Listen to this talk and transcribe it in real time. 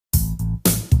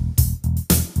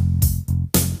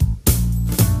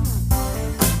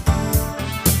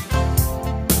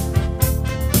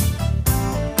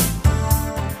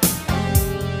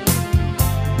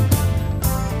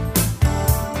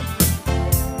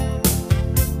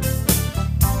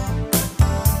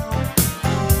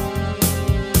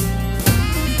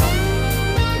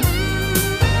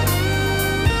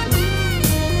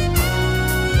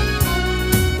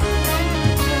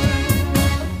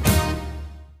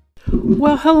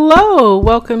Well, hello.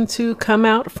 Welcome to Come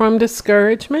Out from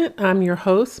Discouragement. I'm your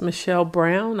host, Michelle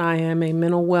Brown. I am a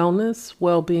mental wellness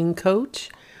well-being coach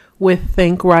with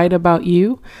Think Right About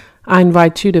You. I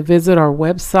invite you to visit our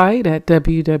website at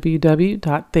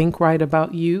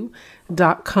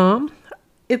www.thinkrightaboutyou.com.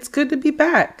 It's good to be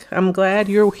back. I'm glad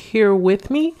you're here with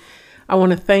me. I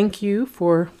want to thank you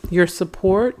for your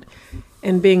support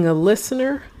and being a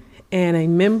listener and a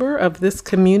member of this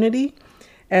community.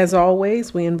 As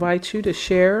always, we invite you to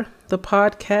share the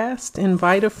podcast,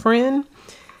 invite a friend,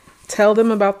 tell them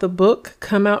about the book,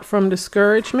 Come Out from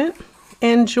Discouragement,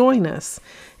 and join us.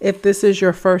 If this is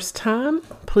your first time,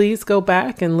 please go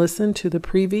back and listen to the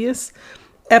previous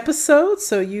episodes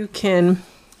so you can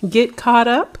get caught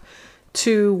up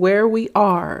to where we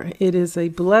are. It is a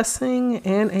blessing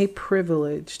and a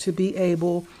privilege to be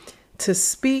able to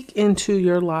speak into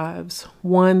your lives,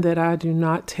 one that I do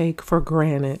not take for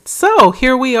granted. So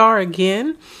here we are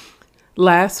again.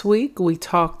 Last week we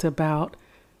talked about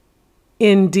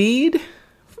indeed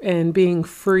and being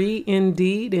free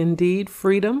indeed,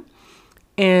 freedom.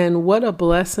 And what a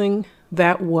blessing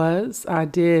that was. I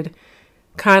did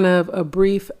kind of a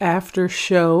brief after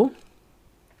show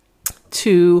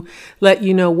to let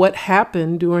you know what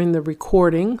happened during the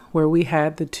recording where we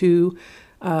had the two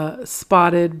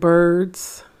spotted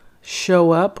birds show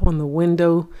up on the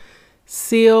window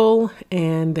sill,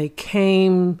 and they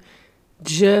came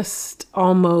just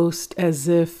almost as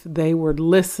if they were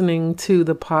listening to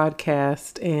the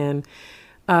podcast. And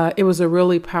it was a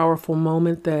really powerful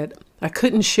moment that I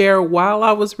couldn't share while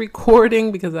I was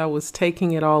recording because I was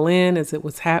taking it all in as it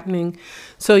was happening.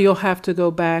 So you'll have to go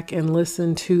back and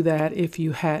listen to that if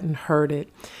you hadn't heard it.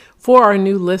 For our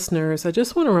new listeners, I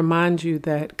just want to remind you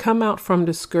that Come Out from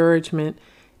Discouragement,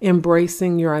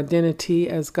 Embracing Your Identity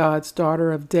as God's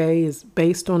Daughter of Day is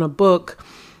based on a book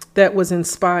that was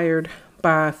inspired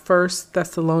by 1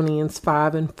 Thessalonians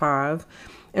 5:5.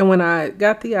 And when I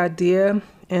got the idea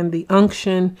and the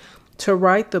unction to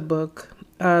write the book,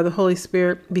 the Holy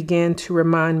Spirit began to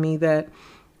remind me that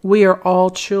we are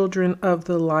all children of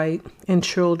the light and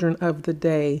children of the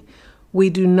day. We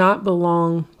do not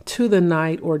belong to the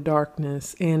night or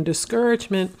darkness, and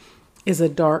discouragement is a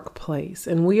dark place,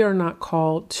 and we are not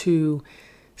called to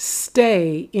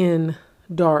stay in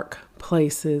dark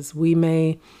places. We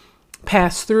may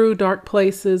pass through dark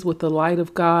places with the light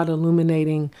of God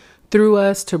illuminating through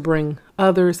us to bring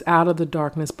others out of the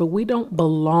darkness, but we don't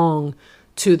belong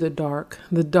to the dark.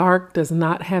 The dark does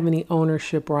not have any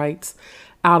ownership rights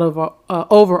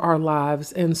over our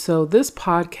lives. And so this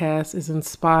podcast is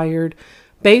inspired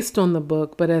based on the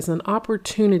book, but as an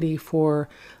opportunity for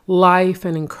life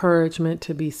and encouragement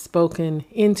to be spoken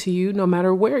into you, no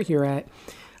matter where you're at.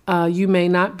 You may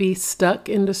not be stuck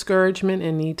in discouragement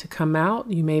and need to come out.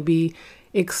 You may be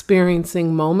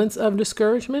experiencing moments of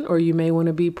discouragement, or you may want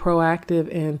to be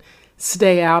proactive and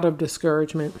stay out of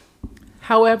discouragement.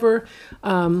 However,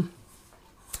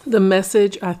 the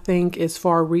message, I think, is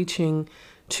far-reaching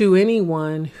to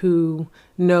anyone who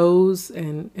knows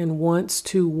and wants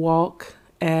to walk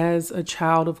as a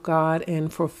child of God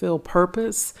and fulfill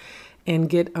purpose and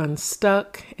get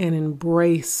unstuck and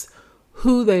embrace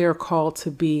who they are called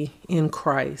to be in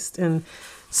Christ. And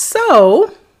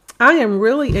so I am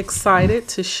really excited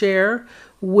to share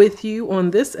with you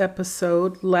on this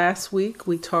episode. Last week,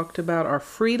 we talked about our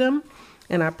freedom,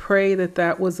 and I pray that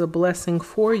that was a blessing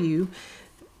for you.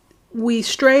 We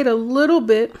strayed a little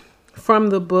bit from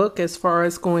the book as far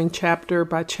as going chapter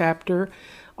by chapter,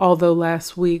 although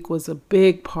last week was a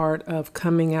big part of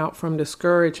coming out from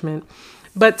discouragement.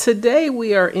 But today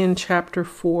we are in chapter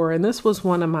 4, and this was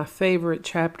one of my favorite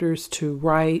chapters to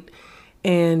write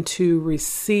and to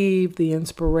receive the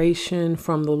inspiration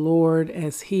from the Lord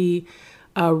as He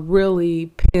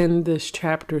really penned this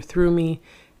chapter through me,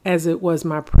 as it was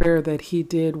my prayer that He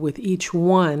did with each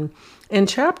one. And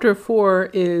chapter 4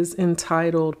 is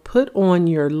entitled, Put on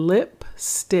Your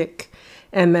Lipstick,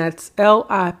 and that's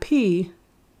LIP-STICK.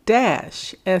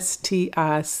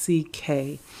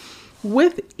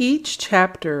 With each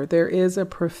chapter, there is a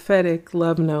prophetic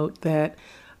love note that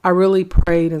I really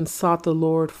prayed and sought the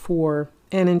Lord for.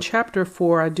 And in chapter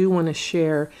 4, I do want to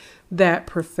share that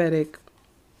prophetic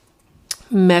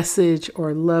message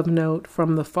or love note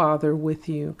from the Father with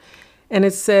you. And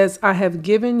it says, I have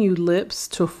given you lips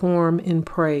to form in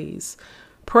praise.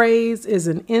 Praise is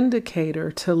an indicator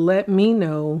to let me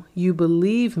know you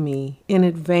believe me in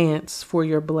advance for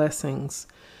your blessings.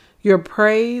 Your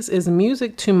praise is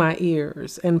music to my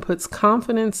ears and puts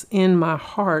confidence in my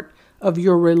heart of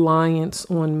your reliance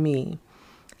on me.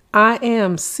 I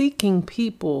am seeking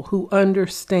people who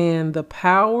understand the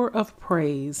power of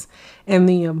praise and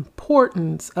the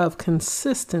importance of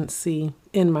consistency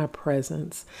in my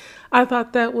presence. I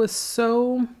thought that was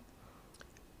so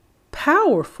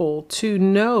powerful to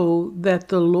know that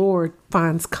the Lord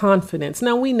finds confidence.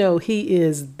 Now we know He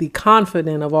is the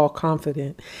confident of all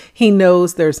confident. He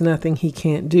knows there's nothing He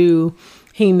can't do.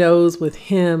 He knows with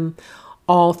Him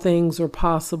all things are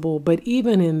possible. But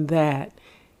even in that,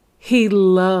 He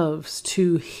loves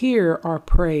to hear our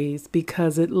praise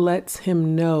because it lets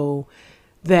Him know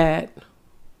that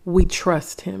we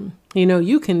trust Him. You know,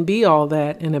 you can be all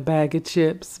that in a bag of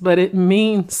chips, but it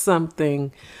means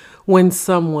something when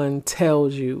someone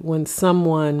tells you, when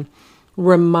someone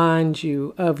reminds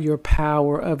you of your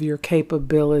power, of your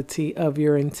capability, of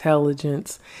your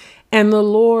intelligence. And the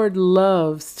Lord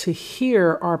loves to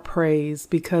hear our praise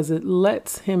because it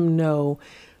lets Him know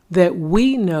that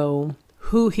we know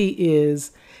who He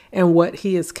is and what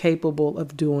He is capable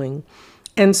of doing.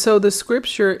 And so the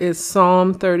scripture is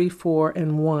Psalm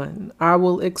 34:1. I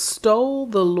will extol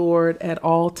the Lord at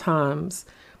all times.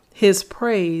 His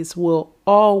praise will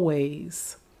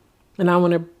always, and I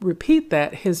want to repeat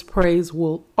that, His praise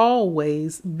will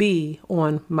always be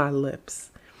on my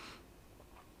lips.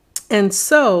 And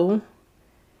so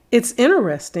it's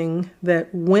interesting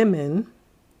that women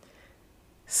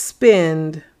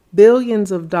spend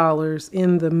billions of dollars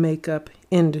in the makeup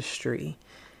industry.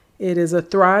 It is a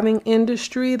thriving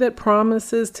industry that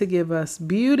promises to give us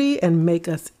beauty and make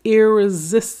us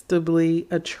irresistibly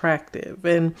attractive.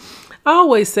 And I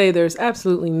always say there's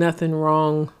absolutely nothing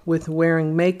wrong with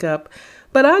wearing makeup,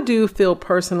 but I do feel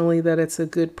personally that it's a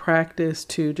good practice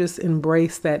to just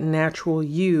embrace that natural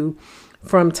you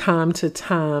from time to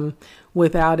time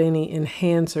without any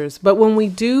enhancers. But when we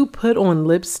do put on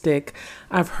lipstick,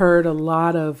 I've heard a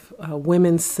lot of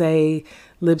women say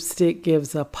lipstick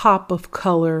gives a pop of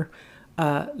color.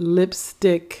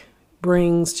 Lipstick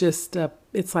brings just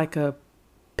it's like a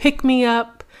pick me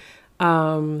up.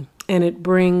 And it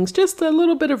brings just a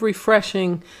little bit of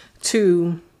refreshing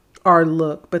to our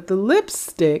look. But the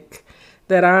lipstick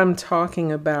that I'm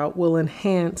talking about will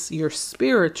enhance your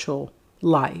spiritual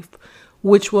life,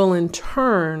 which will in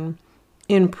turn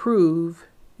improve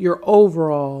your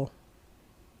overall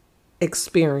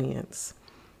experience.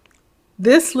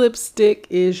 This lipstick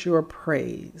is your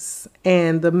praise.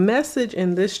 And the message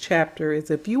in this chapter is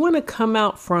if you want to come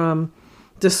out from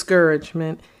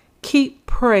discouragement, keep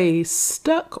praise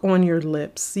stuck on your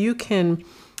lips. You can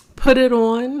put it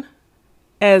on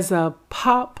as a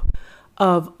pop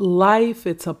of life.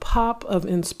 It's a pop of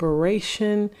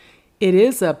inspiration. It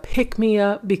is a pick me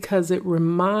up because it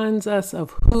reminds us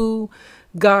of who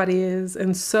God is.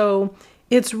 And so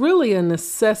it's really a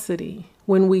necessity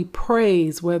when we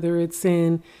praise, whether it's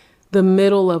in the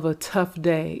middle of a tough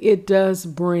day. It does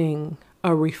bring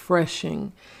a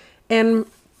refreshing. And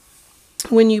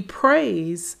when you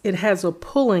praise, it has a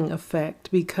pulling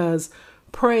effect because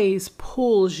praise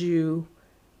pulls you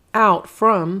out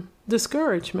from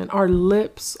discouragement. Our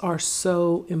lips are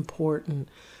so important.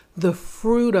 The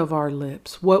fruit of our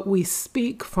lips, what we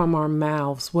speak from our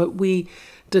mouths, what we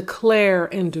declare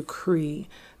and decree.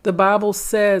 The Bible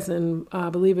says, and I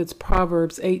believe it's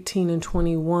Proverbs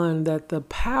 18:21, that the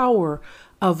power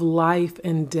of life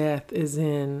and death is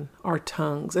in our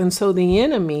tongues. And so the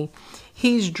enemy,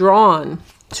 he's drawn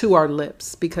to our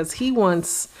lips because he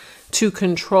wants to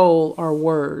control our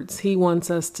words. He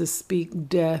wants us to speak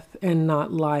death and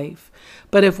not life.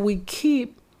 But if we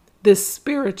keep this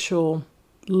spiritual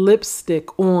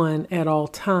lipstick on at all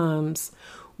times,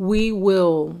 we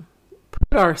will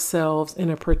put ourselves in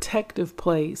a protective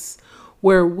place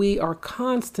where we are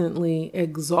constantly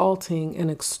exalting and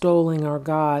extolling our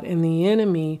God, and the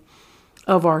enemy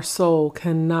of our soul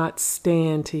cannot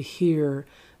stand to hear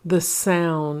the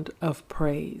sound of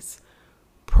praise.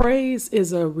 Praise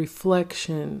is a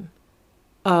reflection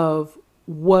of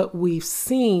what we've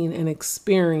seen and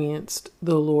experienced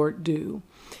the Lord do.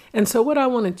 And so what I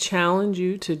want to challenge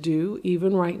you to do,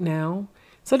 even right now,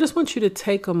 is I just want you to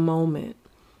take a moment,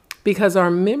 because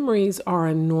our memories are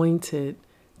anointed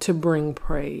to bring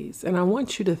praise. And I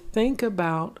want you to think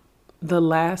about the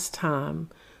last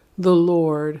time the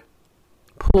Lord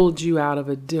pulled you out of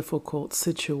a difficult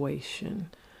situation.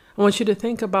 I want you to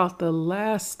think about the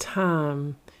last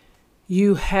time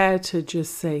you had to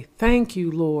just say, thank you,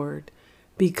 Lord,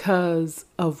 because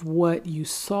of what you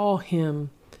saw Him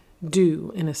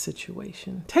do in a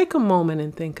situation. Take a moment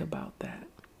and think about that.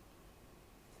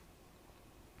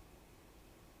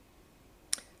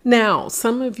 Now,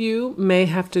 some of you may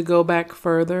have to go back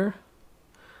farther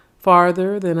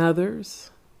than others.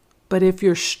 But if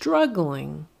you're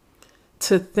struggling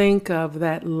to think of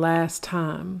that last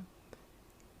time,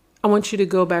 I want you to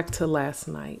go back to last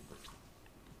night.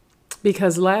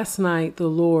 Because last night the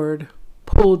Lord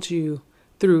pulled you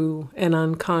through an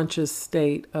unconscious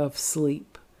state of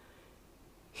sleep.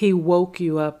 He woke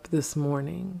you up this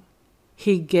morning.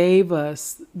 He gave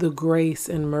us the grace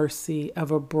and mercy of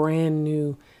a brand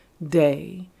new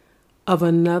day, of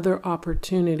another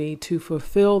opportunity to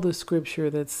fulfill the scripture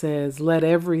that says, let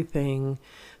everything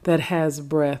that has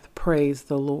breath praise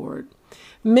the Lord.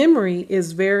 Memory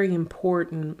is very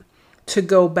important, to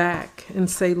go back and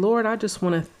say, Lord, I just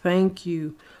want to thank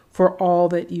you for all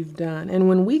that you've done. And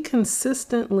when we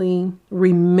consistently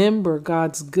remember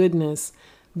God's goodness,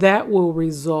 that will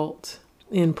result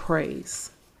in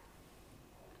praise.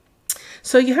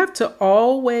 So you have to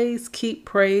always keep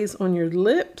praise on your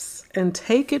lips and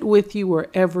take it with you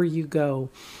wherever you go.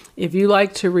 If you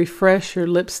like to refresh your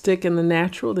lipstick in the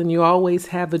natural, then you always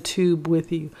have a tube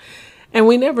with you. And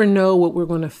we never know what we're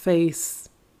going to face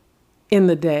in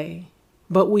the day,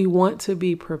 but we want to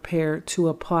be prepared to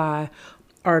apply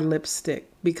our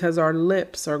lipstick because our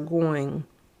lips are going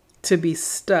to be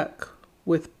stuck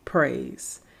with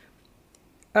praise.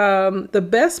 The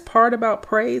best part about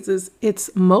praise is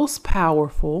it's most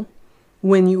powerful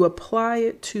when you apply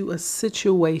it to a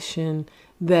situation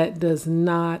that does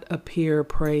not appear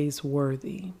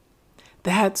praiseworthy.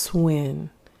 That's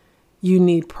when you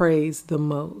need praise the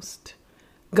most.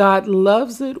 God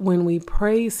loves it when we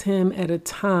praise him at a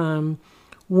time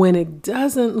when it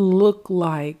doesn't look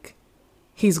like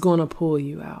he's going to pull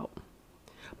you out.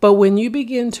 But when you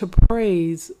begin to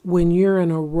praise when you're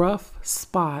in a rough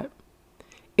spot,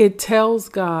 it tells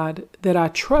God that I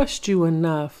trust you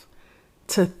enough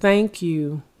to thank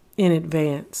you in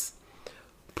advance.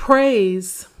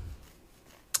 Praise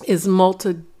is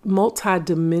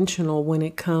multi-dimensional when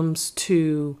it comes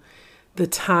to the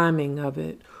timing of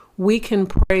it. We can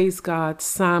praise God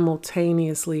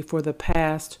simultaneously for the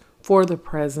past, for the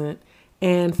present,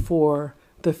 and for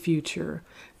the future.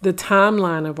 The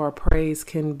timeline of our praise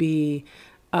can be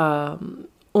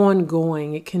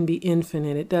ongoing. It can be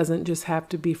infinite. It doesn't just have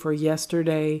to be for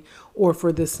yesterday or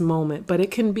for this moment, but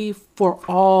it can be for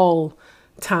all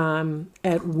time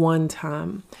at one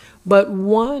time. But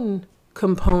one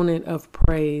component of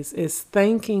praise is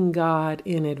thanking God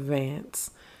in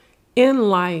advance. In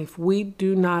life, we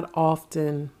do not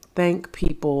often thank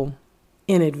people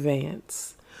in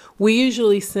advance. We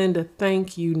usually send a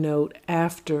thank you note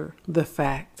after the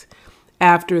fact,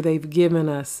 after they've given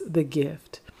us the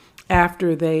gift,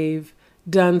 after they've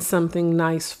done something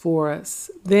nice for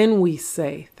us. Then we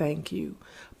say thank you.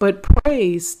 But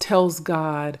praise tells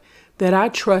God that I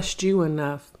trust you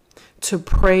enough to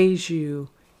praise you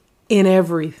in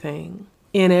everything,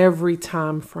 in every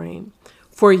time frame,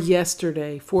 for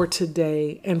yesterday, for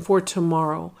today, and for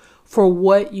tomorrow, for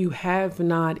what you have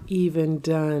not even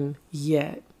done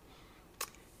yet.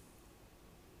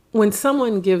 When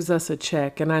someone gives us a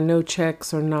check, and I know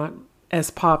checks are not as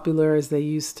popular as they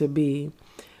used to be,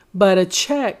 but a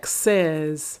check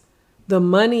says the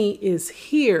money is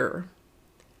here.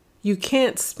 You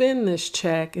can't spend this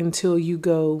check until you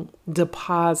go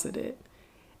deposit it.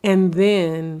 And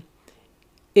then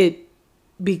it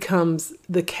becomes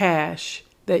the cash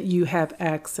that you have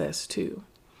access to.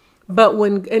 But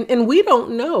and we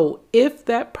don't know if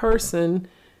that person,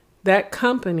 that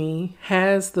company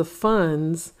has the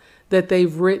funds that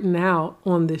they've written out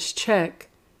on this check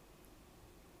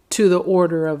to the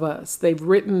order of us. They've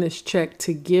written this check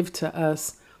to give to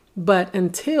us. But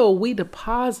until we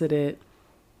deposit it,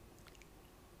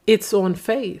 it's on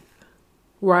faith,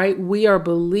 right? We are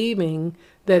believing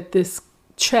that this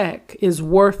check is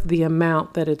worth the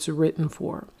amount that it's written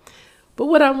for. But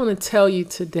what I want to tell you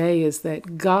today is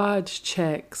that God's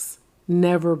checks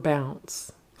never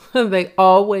bounce. They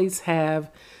always have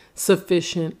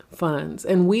sufficient funds,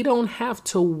 and we don't have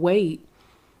to wait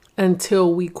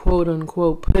until we quote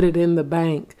unquote put it in the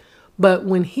bank. But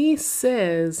when he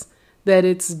says that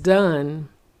it's done,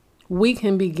 we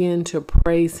can begin to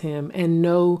praise him and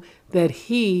know that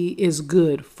he is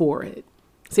good for it.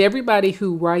 See, everybody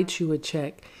who writes you a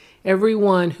check,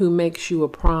 everyone who makes you a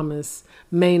promise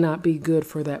may not be good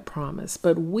for that promise,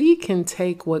 but we can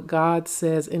take what God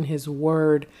says in his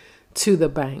word to the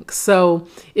bank. So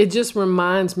it just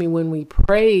reminds me, when we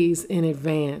praise in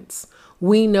advance,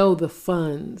 we know the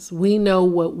funds, we know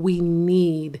what we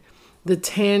need, the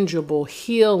tangible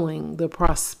healing, the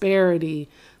prosperity,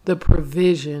 the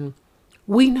provision.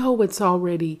 We know it's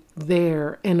already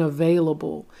there and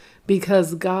available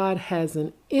because God has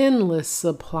an endless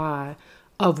supply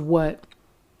of what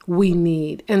we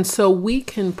need. And so we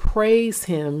can praise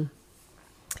him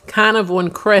kind of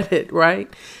on credit,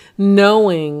 right?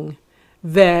 knowing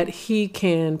that he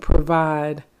can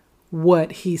provide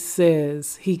what he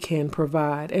says he can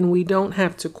provide, and we don't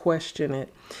have to question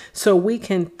it. So we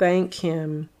can thank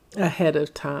him ahead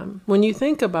of time. When you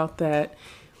think about that,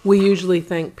 we usually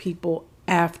thank people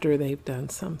after they've done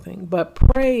something, but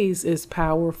praise is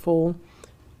powerful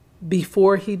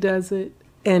before he does it,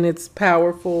 and it's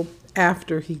powerful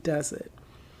after he does it.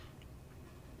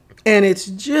 And it's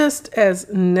just as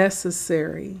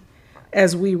necessary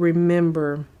as we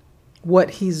remember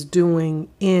what he's doing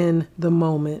in the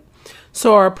moment.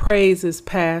 So our praise is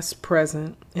past,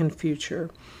 present, and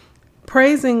future.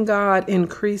 Praising God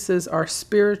increases our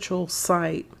spiritual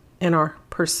sight and our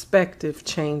perspective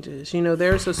changes. You know,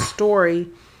 there's a story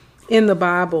in the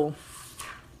Bible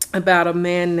about a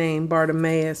man named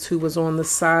Bartimaeus who was on the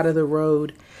side of the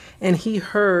road, and he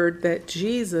heard that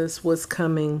Jesus was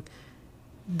coming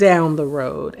down the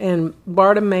road, and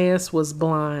Bartimaeus was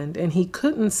blind and he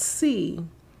couldn't see.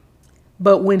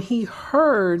 But when he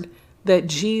heard that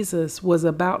Jesus was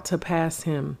about to pass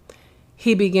him,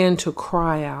 he began to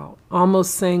cry out,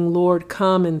 almost saying, "Lord,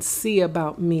 come and see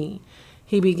about me."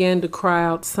 He began to cry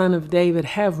out, "Son of David,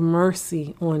 have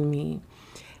mercy on me."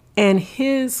 And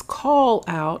his call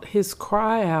out, his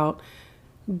cry out,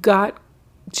 got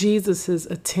Jesus's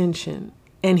attention,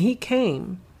 and he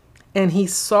came and he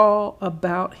saw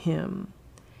about him.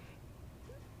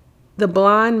 The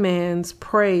blind man's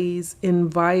praise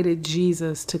invited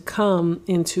Jesus to come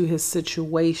into his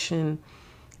situation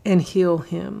and heal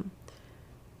him.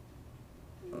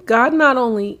 God not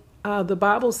only, the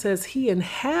Bible says he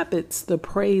inhabits the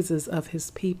praises of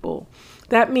his people.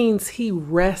 That means he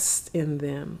rests in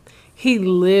them. He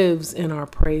lives in our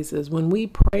praises. When we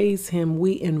praise him,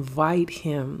 we invite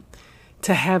him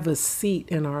to have a seat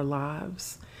in our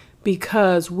lives,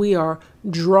 because we are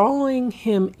drawing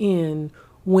him in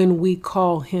when we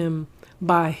call him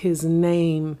by his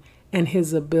name and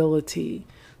his ability.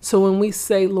 So when we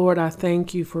say, "Lord, I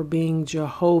thank you for being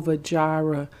Jehovah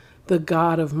Jireh, the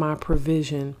God of my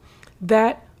provision,"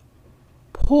 that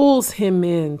pulls him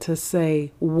in to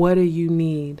say, "What do you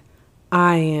need?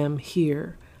 I am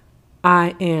here.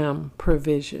 I am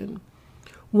provision."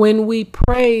 When we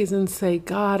praise and say,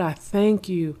 "God, I thank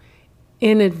you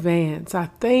in advance.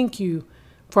 I thank you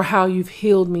for how you've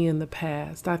healed me in the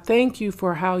past. I thank you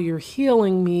for how you're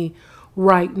healing me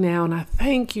right now. And I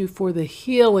thank you for the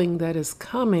healing that is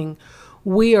coming."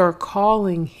 We are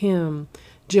calling him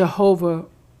Jehovah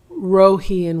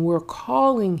Rohi, and we're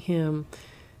calling him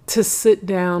to sit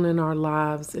down in our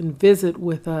lives and visit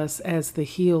with us as the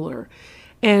healer.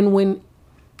 And when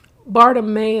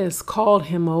Bartimaeus called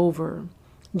him over,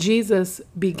 Jesus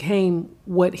became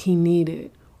what he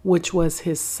needed, which was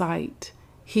his sight.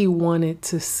 He wanted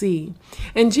to see.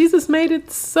 And Jesus made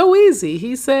it so easy.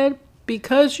 He said,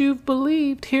 "Because you've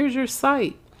believed, here's your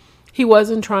sight." He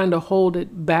wasn't trying to hold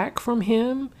it back from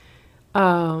him.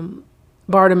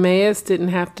 Bartimaeus didn't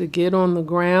have to get on the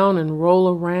ground and roll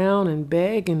around and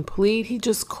beg and plead. He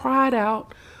just cried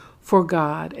out for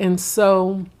God. And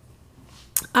so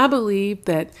I believe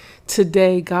that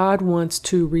today God wants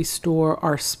to restore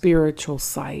our spiritual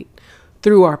sight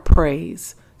through our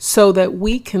praise, so that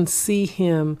we can see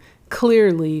him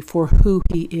clearly for who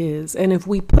he is. And if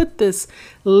we put this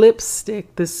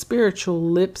lipstick, this spiritual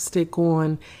lipstick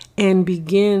on, and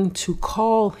begin to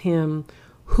call him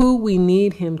who we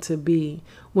need him to be,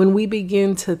 when we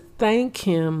begin to thank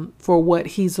him for what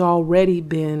he's already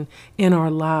been in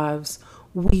our lives,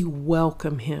 we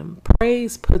welcome him.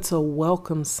 Praise puts a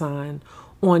welcome sign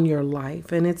on your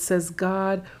life, and it says,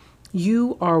 "God,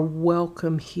 you are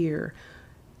welcome here."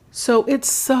 So it's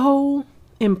so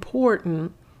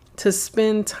important to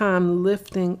spend time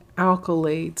lifting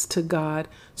accolades to God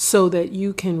so that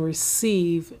you can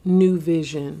receive new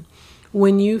vision.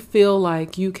 When you feel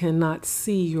like you cannot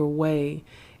see your way,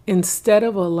 instead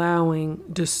of allowing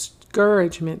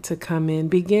discouragement to come in,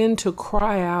 begin to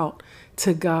cry out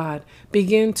to God.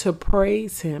 Begin to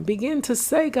praise him. Begin to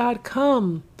say, "God,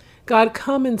 come. God,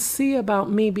 come and see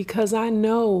about me, because I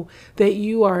know that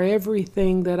you are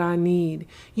everything that I need.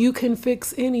 You can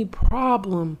fix any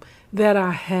problem that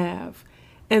I have."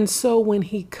 And so when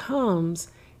he comes,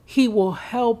 he will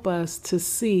help us to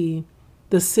see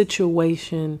the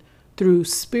situation through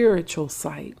spiritual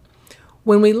sight.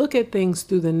 When we look at things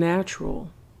through the natural,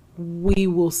 we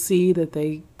will see that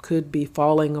they could be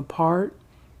falling apart.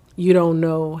 You don't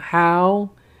know how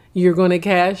you're going to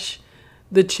cash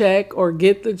the check or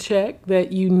get the check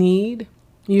that you need.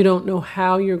 You don't know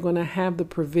how you're going to have the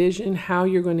provision, how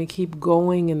you're going to keep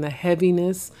going in the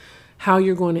heaviness, how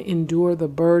you're going to endure the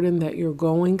burden that you're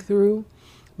going through.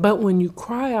 But when you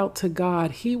cry out to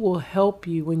God, He will help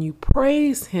you. When you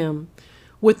praise Him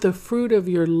with the fruit of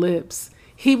your lips,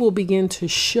 He will begin to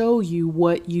show you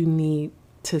what you need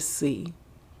to see.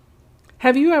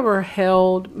 Have you ever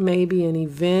held maybe an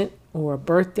event or a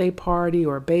birthday party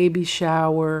or a baby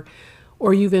shower,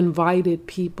 or you've invited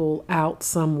people out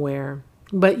somewhere,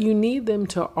 but you need them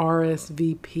to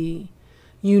RSVP?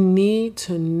 You need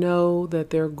to know that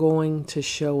they're going to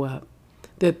show up,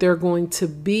 that they're going to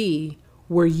be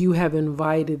where you have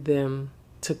invited them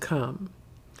to come.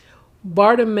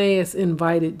 Bartimaeus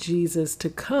invited Jesus to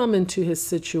come into his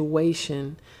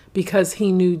situation because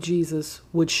he knew Jesus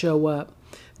would show up.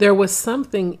 There was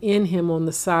something in him on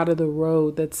the side of the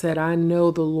road that said, I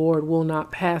know the Lord will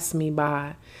not pass me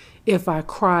by if I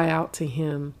cry out to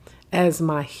Him as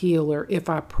my healer, if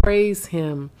I praise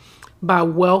Him by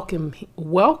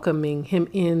welcoming Him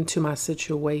into my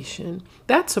situation.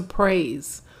 That's a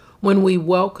praise when we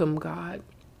welcome God.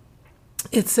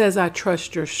 It says, I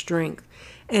trust your strength.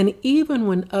 And even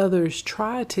when others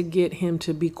try to get Him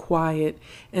to be quiet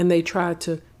and they try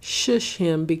to shush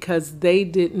Him because they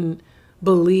didn't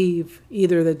believe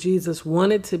either that Jesus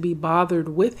wanted to be bothered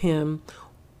with Him,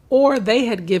 or they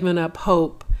had given up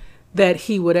hope that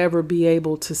He would ever be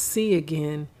able to see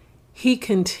again, He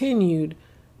continued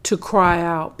to cry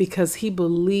out because He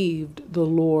believed the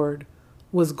Lord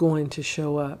was going to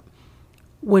show up.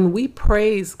 When we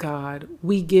praise God,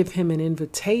 we give Him an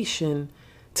invitation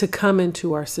to come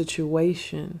into our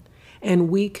situation, and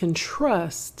we can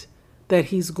trust that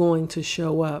He's going to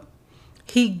show up.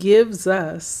 He gives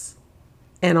us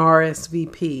an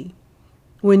RSVP.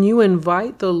 When you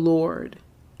invite the Lord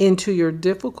into your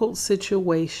difficult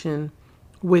situation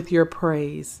with your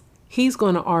praise, He's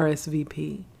going to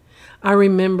RSVP. I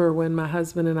remember when my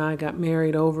husband and I got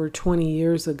married over 20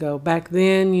 years ago. Back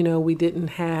then, we didn't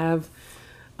have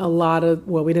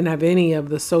we didn't have any of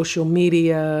the social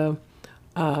media.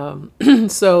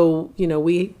 So,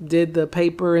 we did the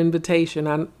paper invitation.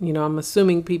 I'm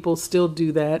assuming people still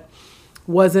do that.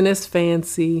 Wasn't as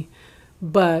fancy,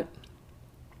 but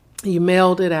you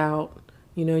mailed it out,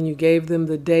 and you gave them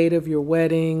the date of your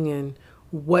wedding and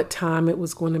what time it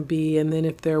was going to be. And then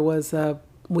if there was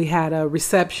we had a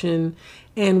reception,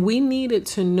 and we needed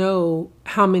to know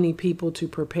how many people to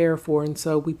prepare for. And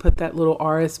so we put that little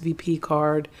RSVP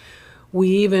card. We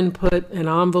even put an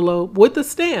envelope with a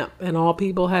stamp, and all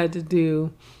people had to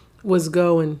do was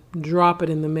go and drop it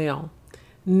in the mail.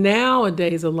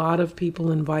 Nowadays, a lot of people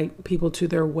invite people to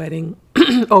their wedding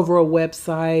over a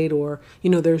website, or,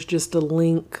 there's just a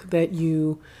link that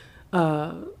you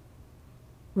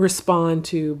respond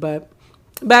to. But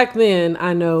back then,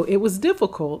 I know it was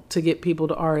difficult to get people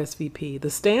to RSVP.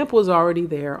 The stamp was already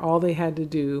there. All they had to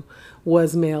do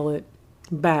was mail it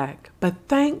back. But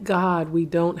thank God we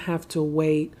don't have to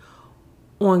wait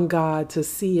on God to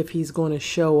see if He's going to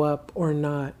show up or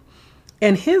not.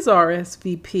 And His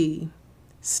RSVP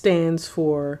stands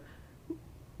for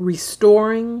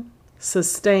restoring,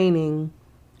 sustaining,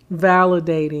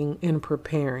 validating, and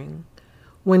preparing.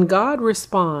 When God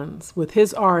responds with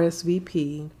His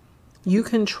RSVP, you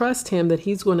can trust Him that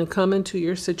He's going to come into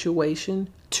your situation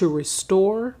to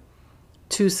restore,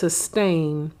 to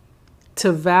sustain,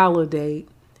 to validate,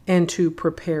 and to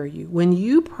prepare you. When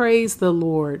you praise the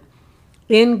Lord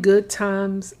in good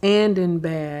times and in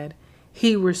bad,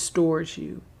 He restores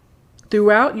you.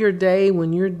 Throughout your day,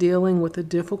 when you're dealing with a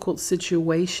difficult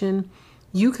situation,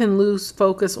 you can lose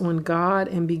focus on God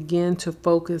and begin to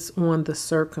focus on the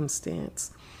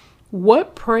circumstance.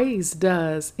 What praise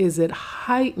does is it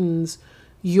heightens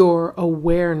your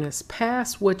awareness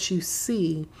past what you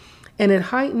see, and it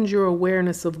heightens your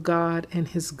awareness of God and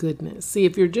His goodness. See,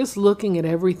 if you're just looking at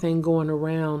everything going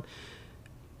on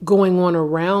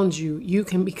around you, you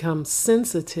can become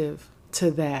sensitive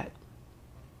to that.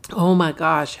 Oh my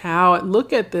gosh,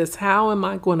 look at this. How am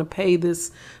I going to pay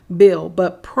this bill?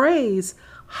 But praise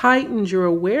heightens your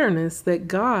awareness that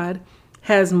God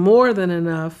has more than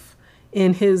enough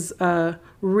in His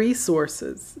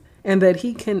resources, and that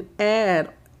He can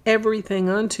add everything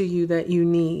unto you that you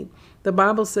need. The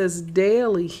Bible says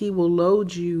daily He will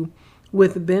load you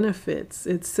with benefits.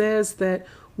 It says that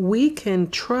we can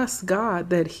trust God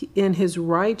that in His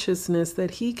righteousness,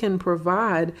 that He can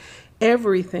provide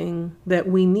everything that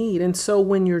we need. And so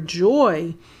when your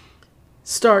joy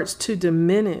starts to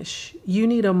diminish, you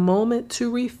need a moment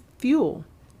to refuel.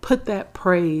 Put that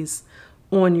praise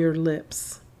on your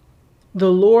lips.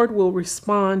 The Lord will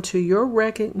respond to your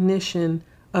recognition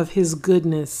of His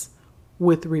goodness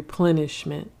with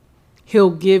replenishment. He'll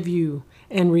give you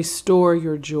and restore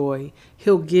your joy.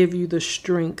 He'll give you the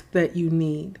strength that you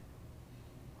need.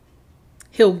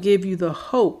 He'll give you the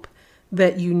hope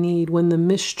that you need when the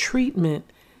mistreatment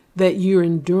that you're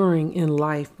enduring in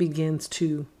life begins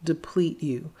to deplete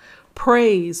you.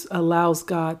 Praise allows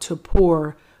God to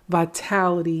pour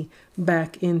vitality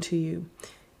back into you.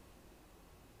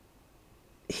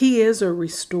 He is a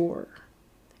restorer.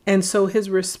 And so his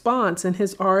response and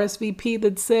his RSVP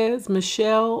that says,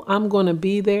 Michelle, I'm going to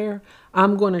be there.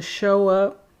 I'm going to show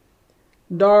up.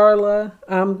 Darla,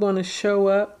 I'm going to show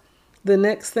up. The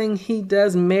next thing he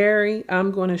does, Mary,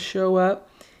 I'm going to show up.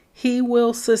 He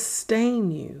will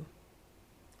sustain you.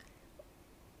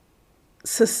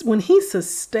 When he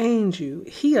sustains you,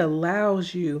 he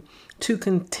allows you to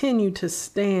continue to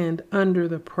stand under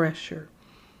the pressure.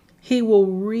 He will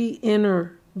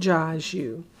re-energize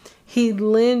you. He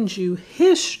lends you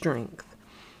his strength.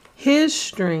 His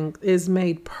strength is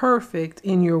made perfect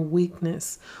in your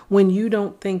weakness when you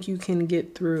don't think you can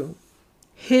get through.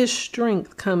 His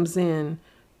strength comes in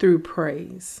through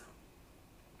praise.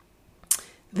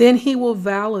 Then he will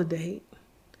validate.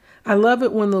 I love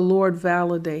it when the Lord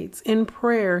validates. In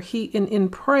prayer, in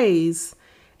praise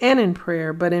and in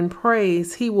prayer, but in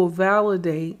praise, he will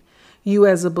validate you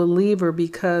as a believer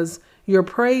because your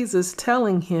praise is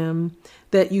telling him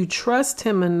that you trust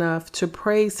him enough to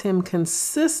praise him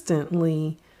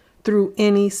consistently through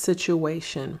any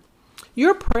situation.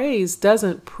 Your praise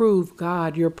doesn't prove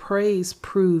God. Your praise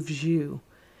proves you.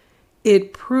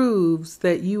 It proves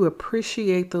that you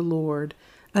appreciate the Lord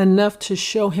enough to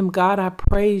show him, God, I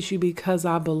praise you because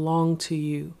I belong to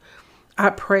you. I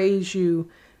praise you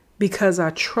because I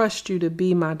trust you to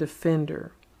be my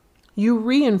defender. You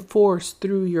reinforce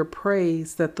through your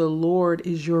praise that the Lord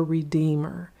is your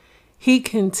redeemer. He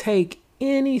can take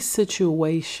any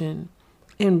situation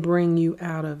and bring you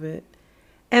out of it.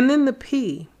 And then the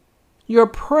P, your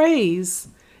praise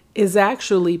is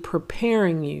actually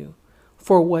preparing you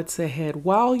for what's ahead.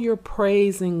 While you're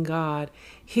praising God,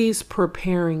 he's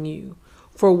preparing you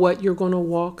for what you're going to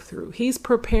walk through. He's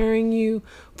preparing you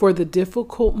for the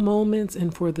difficult moments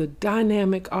and for the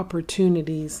dynamic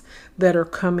opportunities that are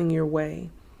coming your way.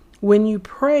 When you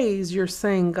praise, you're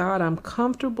saying, God, I'm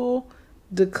comfortable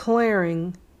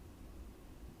declaring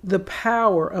the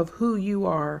power of who you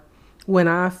are when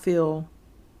I feel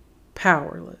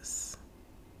powerless.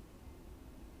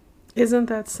 Isn't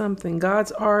that something?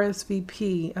 God's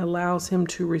RSVP allows him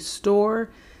to restore,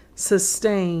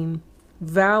 sustain,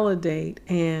 validate,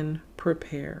 and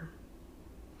prepare.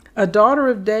 A daughter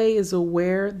of day is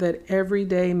aware that every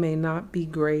day may not be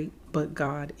great, but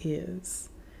God is.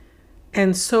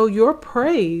 And so your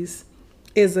praise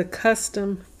is a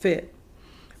custom fit.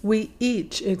 We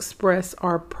each express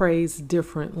our praise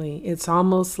differently. It's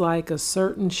almost like a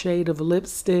certain shade of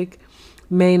lipstick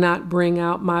may not bring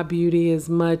out my beauty as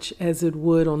much as it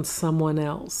would on someone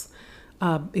else.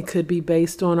 It could be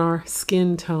based on our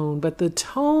skin tone, but the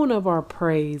tone of our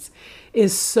praise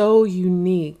is so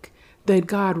unique that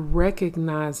God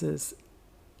recognizes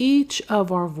each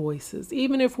of our voices.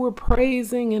 Even if we're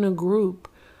praising in a group,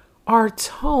 our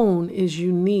tone is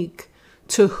unique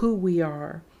to who we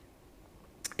are.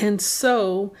 And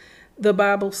so the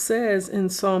Bible says in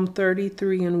Psalm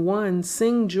 33:1,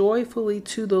 sing joyfully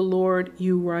to the Lord,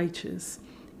 you righteous.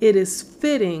 It is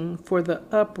fitting for the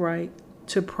upright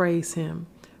to praise him.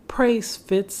 Praise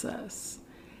fits us.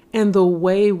 And the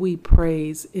way we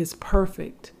praise is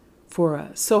perfect for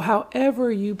us. So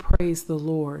however you praise the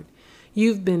Lord,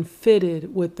 you've been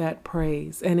fitted with that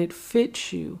praise and it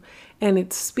fits you and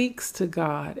it speaks to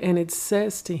God and it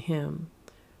says to him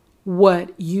what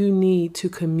you need to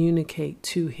communicate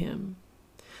to him.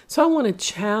 So I want to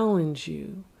challenge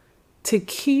you to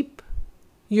keep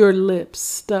your lips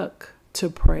stuck to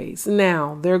praise.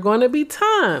 Now, there are going to be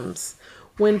times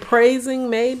when praising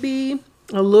may be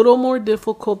a little more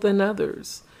difficult than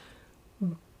others,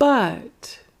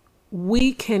 but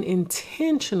we can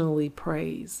intentionally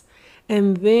praise,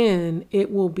 and then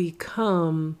it will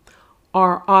become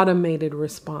our automated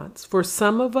response. For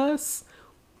some of us,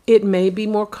 it may be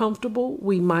more comfortable.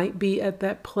 We might be at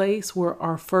that place where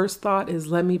our first thought is,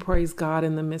 let me praise God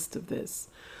in the midst of this.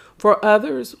 For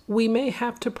others, we may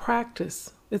have to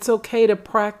practice. It's okay to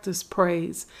practice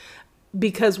praise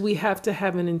because we have to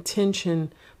have an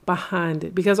intention behind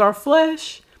it. Because our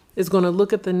flesh is going to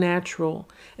look at the natural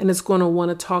and it's going to want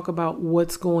to talk about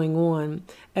what's going on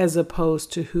as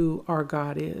opposed to who our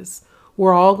God is.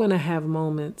 We're all going to have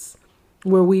moments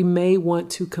where we may want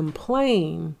to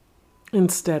complain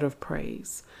instead of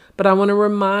praise. But I want to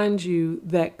remind you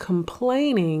that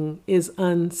complaining is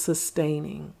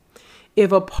unsustaining.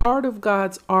 If a part of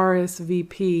God's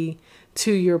RSVP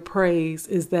to your praise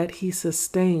is that he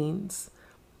sustains,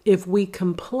 if we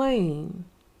complain,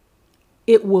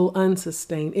 it will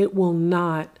unsustain. It will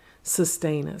not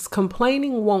sustain us.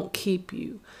 Complaining won't keep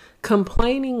you.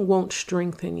 Complaining won't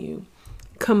strengthen you.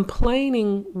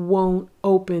 Complaining won't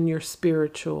open your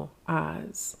spiritual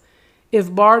eyes.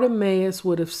 If Bartimaeus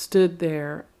would have stood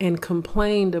there and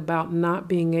complained about not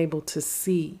being able to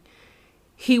see,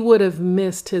 he would have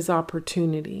missed his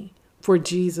opportunity for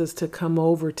Jesus to come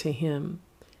over to him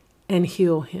and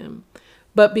heal him.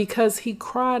 But because he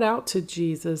cried out to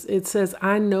Jesus, it says,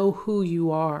 I know who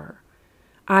you are.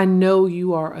 I know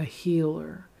you are a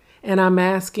healer. And I'm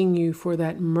asking you for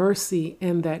that mercy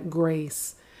and that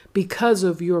grace because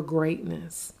of your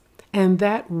greatness. And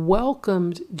that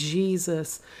welcomed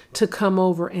Jesus to come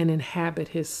over and inhabit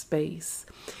his space.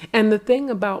 And the thing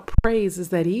about praise is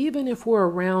that even if we're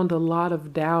around a lot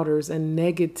of doubters and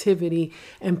negativity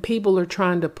and people are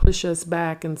trying to push us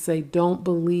back and say, don't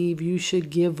believe, you should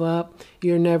give up,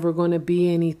 you're never going to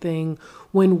be anything.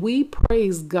 When we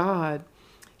praise God,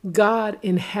 God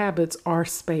inhabits our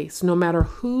space, no matter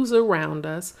who's around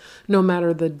us, no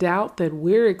matter the doubt that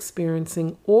we're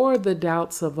experiencing or the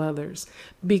doubts of others,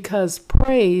 because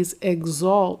praise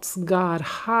exalts God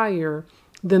higher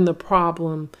than the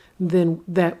problem than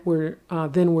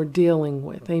we're dealing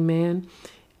with. Amen.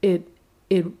 It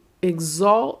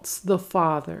exalts the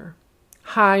Father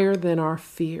higher than our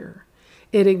fear.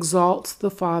 It exalts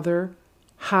the Father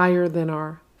higher than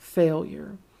our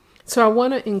failure. So I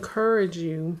want to encourage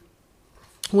you,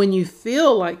 when you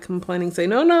feel like complaining, say,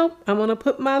 no, I'm going to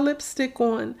put my lipstick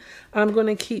on. I'm going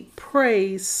to keep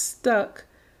praise stuck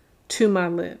to my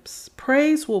lips.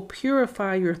 Praise will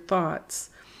purify your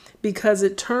thoughts because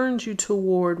it turns you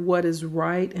toward what is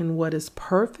right and what is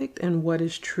perfect and what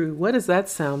is true. What does that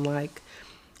sound like?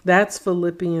 That's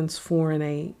Philippians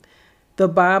 4:8. The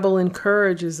Bible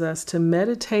encourages us to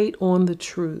meditate on the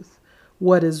truth,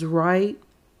 what is right,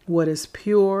 what is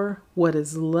pure, what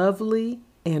is lovely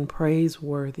and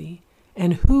praiseworthy.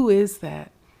 And who is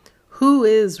that? Who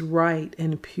is right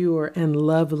and pure and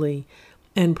lovely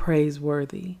and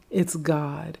praiseworthy? It's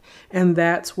God. And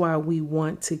that's why we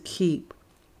want to keep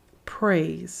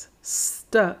praise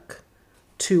stuck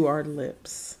to our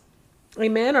lips.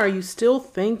 Amen. Are you still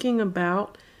thinking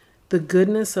about the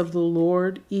goodness of the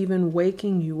Lord even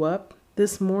waking you up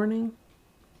this morning?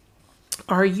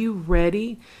 Are you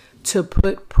ready to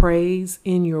put praise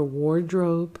in your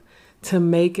wardrobe, to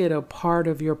make it a part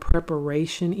of your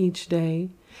preparation each day?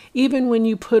 Even when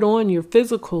you put on your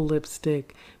physical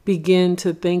lipstick, begin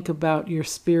to think about your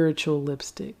spiritual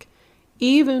lipstick.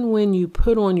 Even when you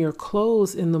put on your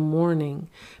clothes in the morning,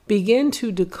 begin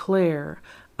to declare,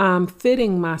 I'm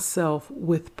fitting myself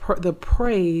with the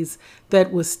praise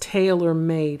that was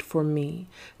tailor-made for me.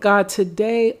 God,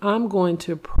 today I'm going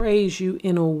to praise you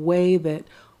in a way that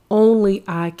only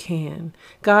I can.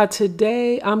 God,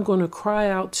 today I'm going to cry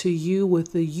out to you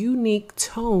with the unique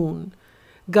tone,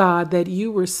 God, that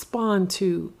you respond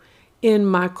to in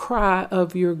my cry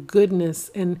of your goodness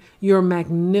and your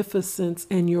magnificence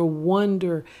and your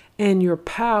wonder and your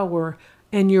power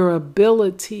and your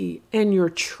ability and your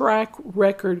track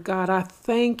record. God, I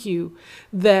thank you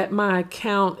that my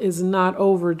account is not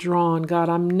overdrawn. God,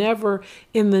 I'm never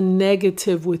in the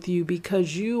negative with you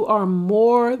because you are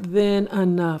more than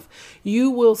enough.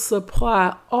 You will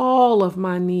supply all of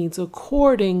my needs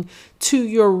according to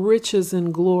your riches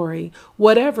and glory.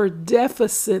 Whatever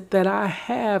deficit that I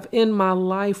have in my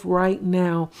life right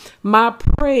now, my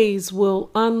praise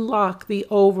will unlock the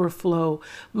overflow.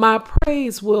 My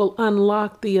praise will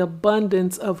unlock the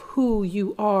abundance of who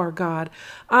you are, God.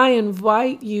 I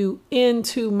invite you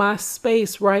into my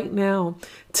space right now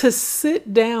to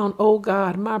sit down, oh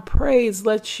God. My praise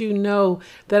lets you know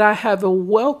that I have a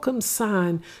welcome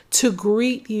sign to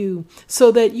greet you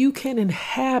so that you can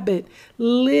inhabit,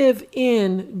 live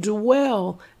in,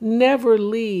 dwell, never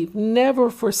leave, never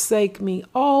forsake me,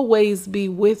 always be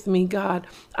with me, God.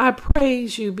 I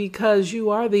praise you because you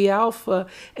are the Alpha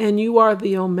and you are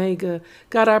the Omega.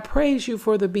 God, I praise you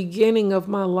for the beginning of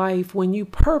my life when you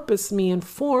purposed me and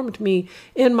formed me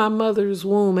in my mother's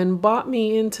womb and brought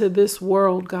me into this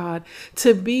world, God,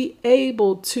 to be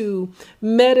able to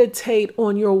meditate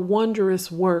on your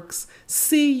wondrous works,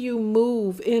 see you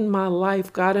move in my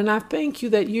life, God. And I thank you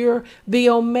that you're the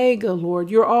Omega, Lord.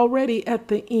 You're already at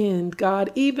the end,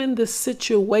 God. Even the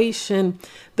situation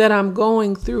that I'm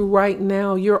going through right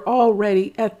now, you're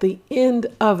already at the end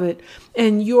of it.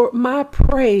 And my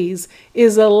praise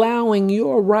is allowing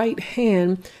your right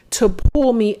hand to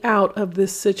pull me out of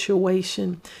this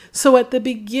situation. So at the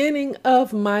beginning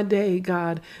of my day,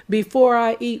 God, before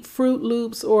I eat Fruit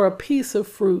Loops or a piece of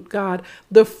fruit, God,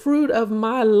 the fruit of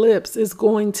my lips is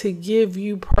going to give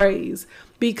you praise.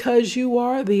 because you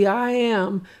are the I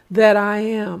am that I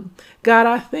am. God,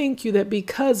 I thank you that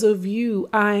because of you,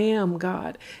 I am,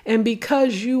 God. And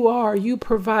because you are, you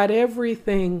provide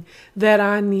everything that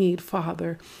I need,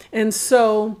 Father. And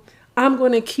so I'm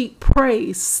going to keep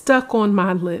praise stuck on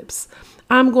my lips.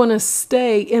 I'm going to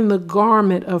stay in the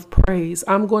garment of praise.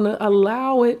 I'm going to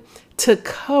allow it to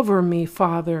cover me,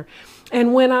 Father.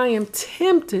 And when I am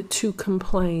tempted to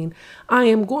complain, I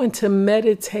am going to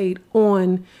meditate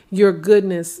on your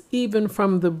goodness, even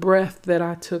from the breath that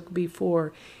I took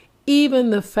before,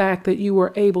 even the fact that you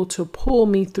were able to pull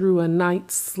me through a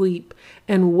night's sleep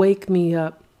and wake me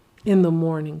up in the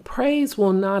morning. Praise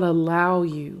will not allow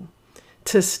you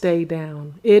to stay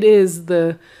down. It is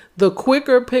the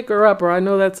quicker picker upper. I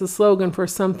know that's a slogan for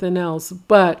something else,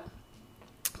 but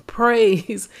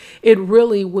praise, it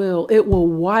really will. It will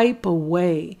wipe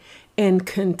away and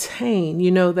contain,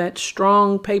 that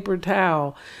strong paper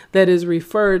towel that is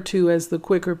referred to as the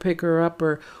quicker picker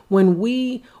upper. When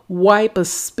we wipe a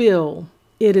spill,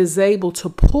 it is able to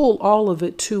pull all of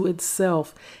it to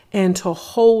itself and to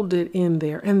hold it in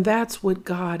there. And that's what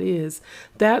God is.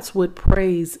 That's what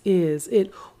praise is.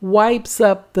 It wipes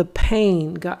up the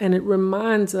pain, and it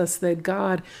reminds us that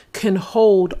God can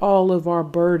hold all of our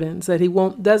burdens, that he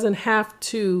doesn't have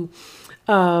to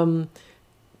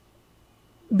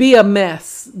be a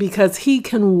mess, because he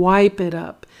can wipe it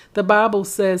up. The Bible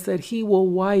says that he will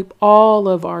wipe all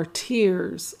of our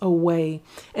tears away,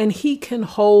 and he can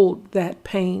hold that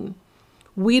pain.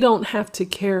 We don't have to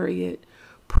carry it.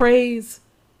 Praise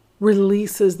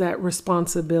releases that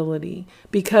responsibility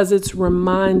because it's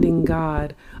reminding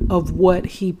God of what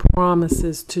he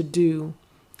promises to do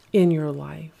in your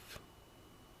life.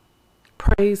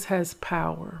 Praise has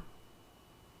power.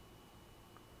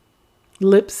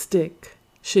 Lipstick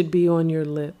should be on your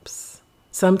lips.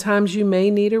 Sometimes you may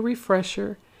need a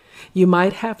refresher. You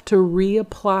might have to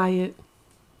reapply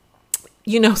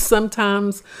it.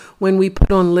 Sometimes when we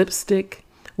put on lipstick,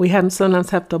 we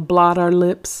sometimes have to blot our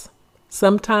lips.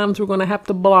 Sometimes we're going to have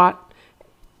to blot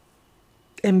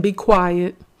and be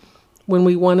quiet when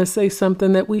we want to say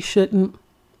something that we shouldn't.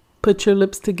 Put your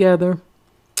lips together,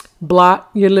 blot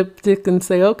your lipstick and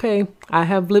say, okay, I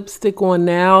have lipstick on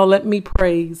now. Let me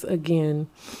praise again.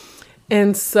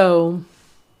 And so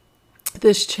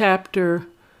this chapter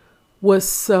was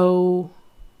so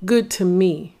good to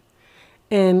me.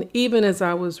 And even as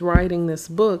I was writing this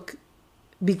book,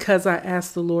 because I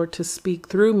asked the Lord to speak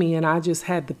through me and I just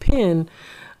had the pen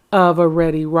of a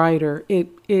ready writer,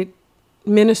 it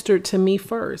ministered to me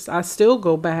first. I still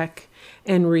go back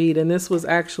and read. And this was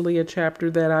actually a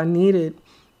chapter that I needed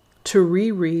to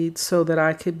reread so that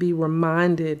I could be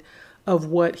reminded of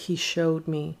what he showed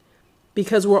me.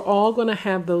 Because we're all going to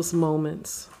have those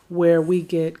moments where we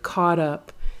get caught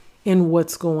up in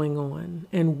what's going on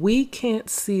and we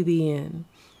can't see the end.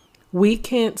 We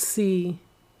can't see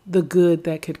the good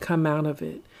that could come out of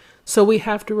it. So we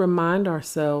have to remind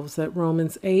ourselves that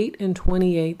Romans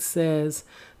 8:28 says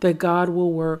that God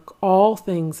will work all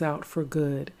things out for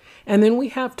good. And then we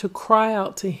have to cry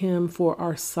out to him for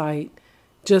our sight,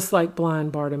 just like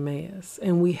blind Bartimaeus.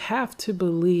 And we have to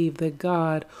believe that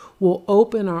God will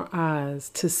open our eyes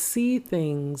to see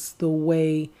things the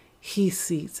way he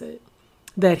sees it,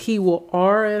 that he will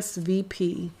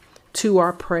RSVP to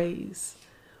our praise.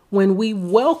 When we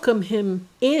welcome him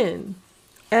in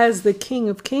as the King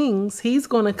of Kings, he's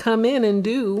going to come in and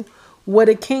do what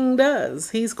a king does.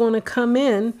 He's going to come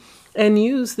in and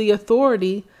use the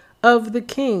authority of the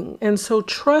king. And so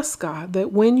trust God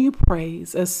that when you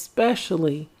praise,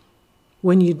 especially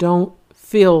when you don't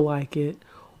feel like it,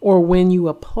 or when you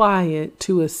apply it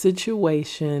to a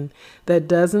situation that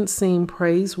doesn't seem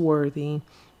praiseworthy,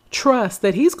 trust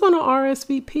that he's going to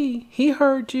RSVP. He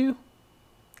heard you.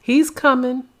 He's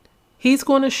coming. He's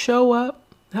going to show up.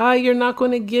 You're not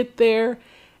going to get there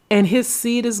and his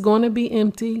seat is going to be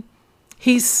empty.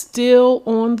 He's still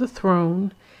on the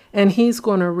throne and he's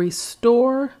going to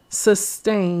restore,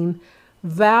 sustain,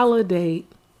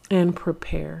 validate, and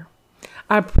prepare.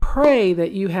 I pray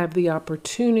that you have the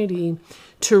opportunity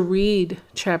to read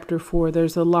chapter 4.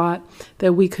 There's a lot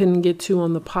that we couldn't get to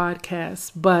on the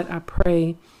podcast, but I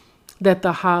pray that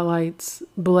the highlights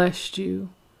blessed you.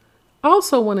 I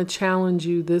also want to challenge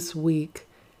you this week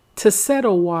to set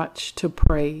a watch to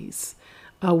praise,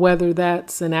 whether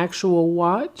that's an actual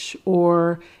watch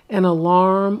or an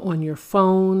alarm on your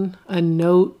phone, a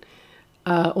note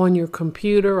on your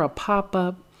computer, a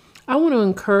pop-up. I want to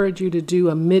encourage you to do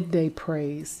a midday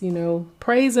praise.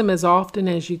 Praise him as often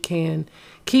as you can.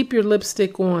 Keep your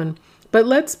lipstick on. But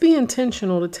let's be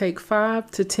intentional to take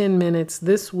 5 to 10 minutes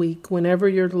this week, whenever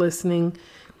you're listening.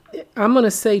 I'm going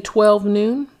to say 12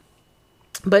 noon.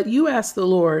 But you ask the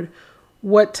Lord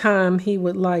what time he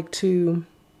would like to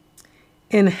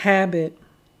inhabit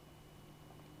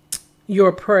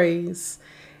your praise,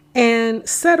 and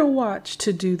set a watch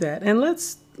to do that. And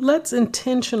let's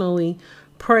intentionally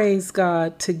praise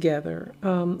God together.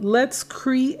 Let's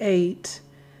create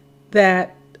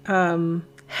that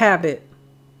habit.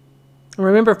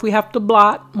 Remember, if we have to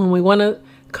blot when we want to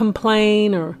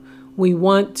complain or we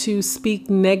want to speak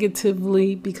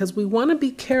negatively, because we want to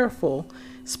be careful,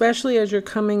 especially as you're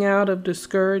coming out of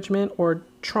discouragement or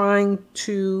trying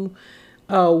to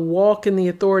walk in the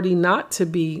authority not to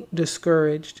be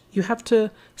discouraged. You have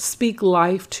to speak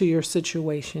life to your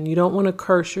situation. You don't want to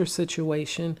curse your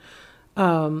situation.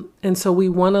 And so we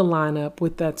want to line up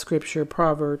with that scripture,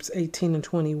 Proverbs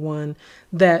 18:21,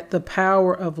 that the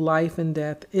power of life and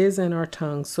death is in our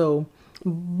tongue. So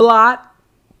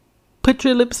put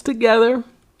your lips together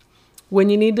when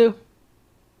you need to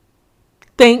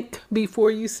think before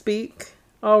you speak.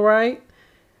 All right.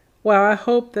 Well, I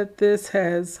hope that this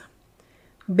has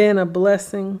been a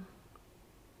blessing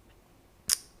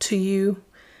to you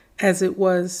as it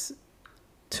was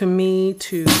to me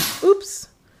oops,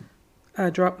 I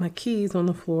dropped my keys on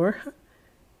the floor.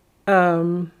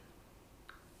 It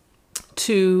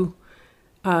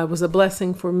was a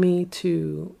blessing for me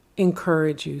to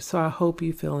encourage you. So I hope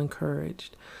you feel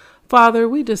encouraged. Father,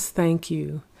 we just thank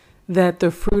you that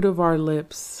the fruit of our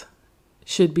lips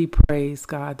should be praised,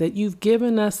 God, that you've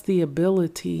given us the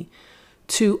ability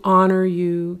to honor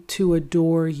you, to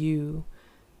adore you,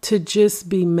 to just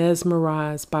be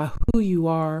mesmerized by who you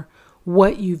are,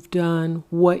 what you've done,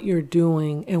 what you're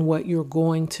doing, and what you're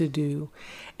going to do.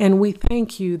 And we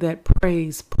thank you that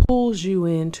praise pulls you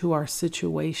into our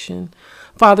situation.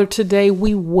 Father, today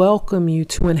we welcome you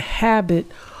to inhabit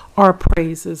our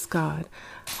praises, God.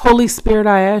 Holy Spirit,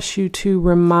 I ask you to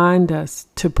remind us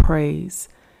to praise,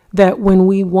 that when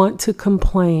we want to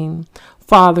complain,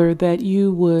 Father, that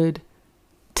you would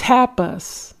tap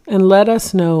us and let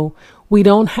us know we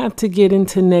don't have to get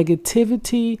into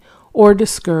negativity or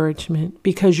discouragement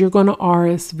because you're going to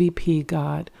RSVP,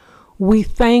 God. We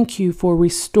thank you for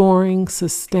restoring,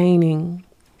 sustaining,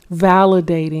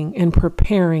 validating, and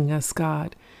preparing us,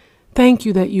 God. Thank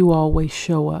you that you always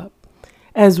show up.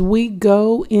 As we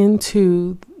go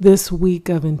into this week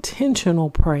of intentional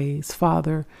praise,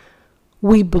 Father,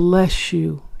 we bless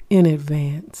you in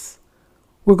advance.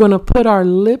 We're going to put our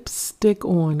lipstick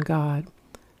on, God,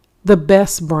 the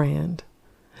best brand,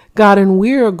 God, and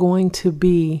we are going to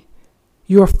be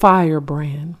your fire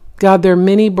brand. God, there are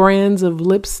many brands of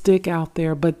lipstick out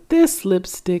there, but this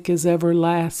lipstick is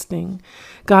everlasting.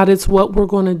 God, it's what we're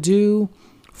going to do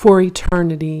for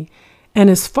eternity. And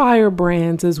as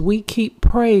firebrands, as we keep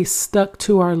praise stuck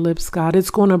to our lips, God, it's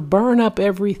going to burn up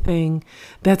everything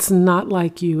that's not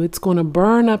like you. It's going to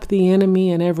burn up the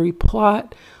enemy and every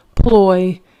plot,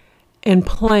 ploy, and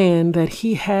plan that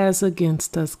he has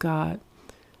against us, God.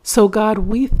 So, God,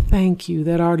 we thank you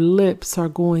that our lips are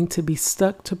going to be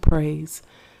stuck to praise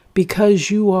because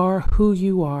you are who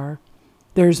you are.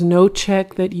 There's no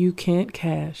check that you can't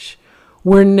cash.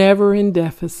 We're never in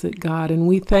deficit, God, and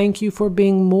we thank you for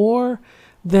being more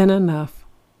than enough.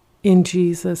 In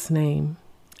Jesus' name,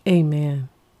 amen.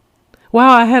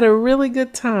 Wow, I had a really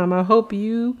good time. I hope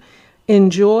you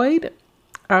enjoyed.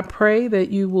 I pray that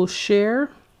you will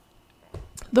share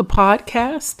the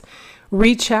podcast.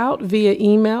 Reach out via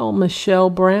email,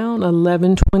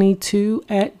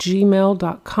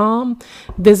 michellebrown1122@gmail.com.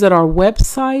 Visit our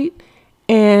website.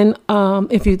 And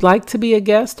if you'd like to be a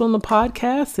guest on the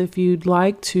podcast, if you'd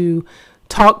like to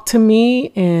talk to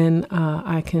me and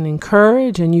I can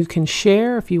encourage and you can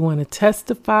share, if you want to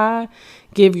testify,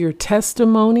 give your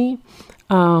testimony,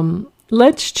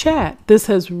 let's chat. This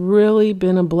has really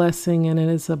been a blessing and it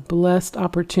is a blessed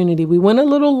opportunity. We went a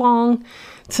little long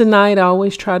tonight. I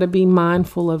always try to be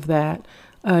mindful of that,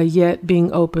 yet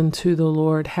being open to the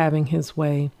Lord having his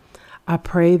way. I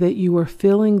pray that you are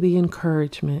feeling the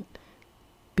encouragement.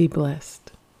 Be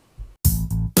blessed.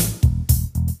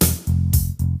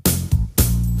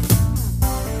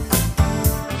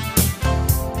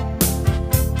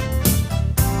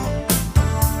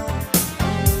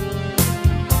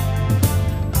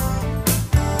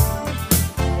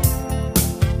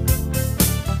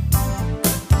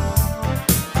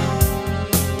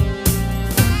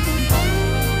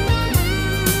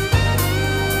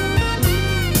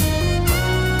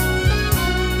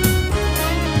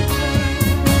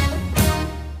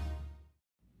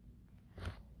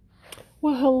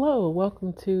 Well, hello.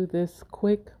 Welcome to this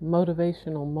quick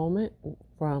motivational moment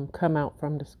from Come Out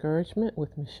from Discouragement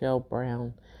with Michelle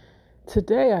Brown.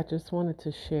 Today, I just wanted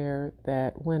to share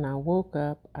that when I woke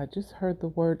up, I just heard the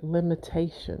word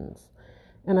limitations.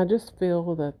 And I just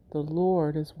feel that the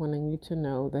Lord is wanting you to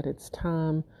know that it's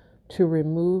time to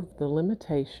remove the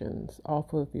limitations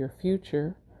off of your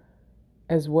future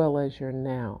as well as your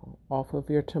now, off of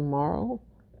your tomorrow,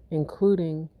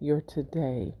 including your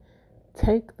today.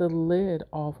 Take the lid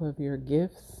off of your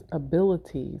gifts,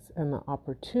 abilities, and the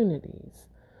opportunities.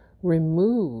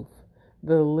 Remove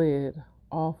the lid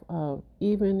off of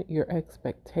even your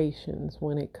expectations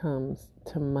when it comes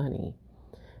to money.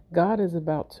 God is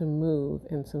about to move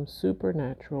in some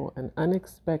supernatural and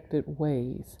unexpected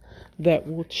ways that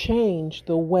will change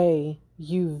the way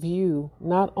you view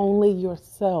not only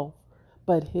yourself,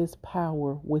 but His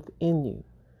power within you.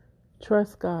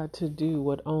 Trust God to do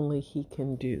what only He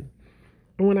can do.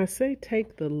 And when I say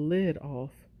take the lid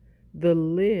off, the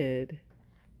lid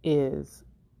is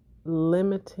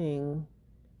limiting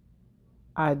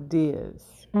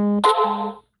ideas.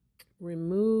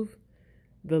 Remove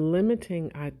the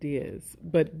limiting ideas,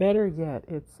 but better yet,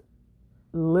 it's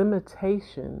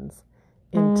limitations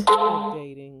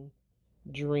intimidating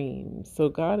dreams. So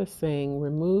God is saying,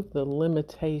 remove the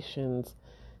limitations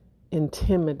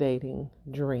intimidating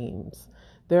dreams.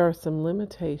 There are some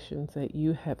limitations that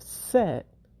you have set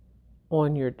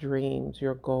on your dreams,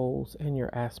 your goals, and your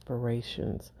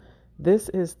aspirations. This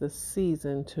is the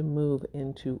season to move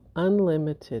into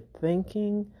unlimited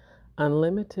thinking,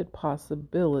 unlimited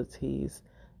possibilities,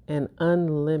 and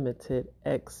unlimited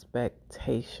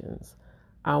expectations.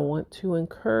 I want to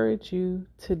encourage you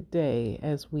today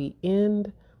as we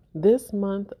end this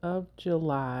month of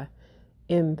July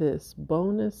in this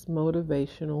bonus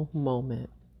motivational moment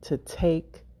to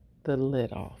take the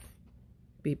lid off.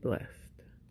 Be blessed.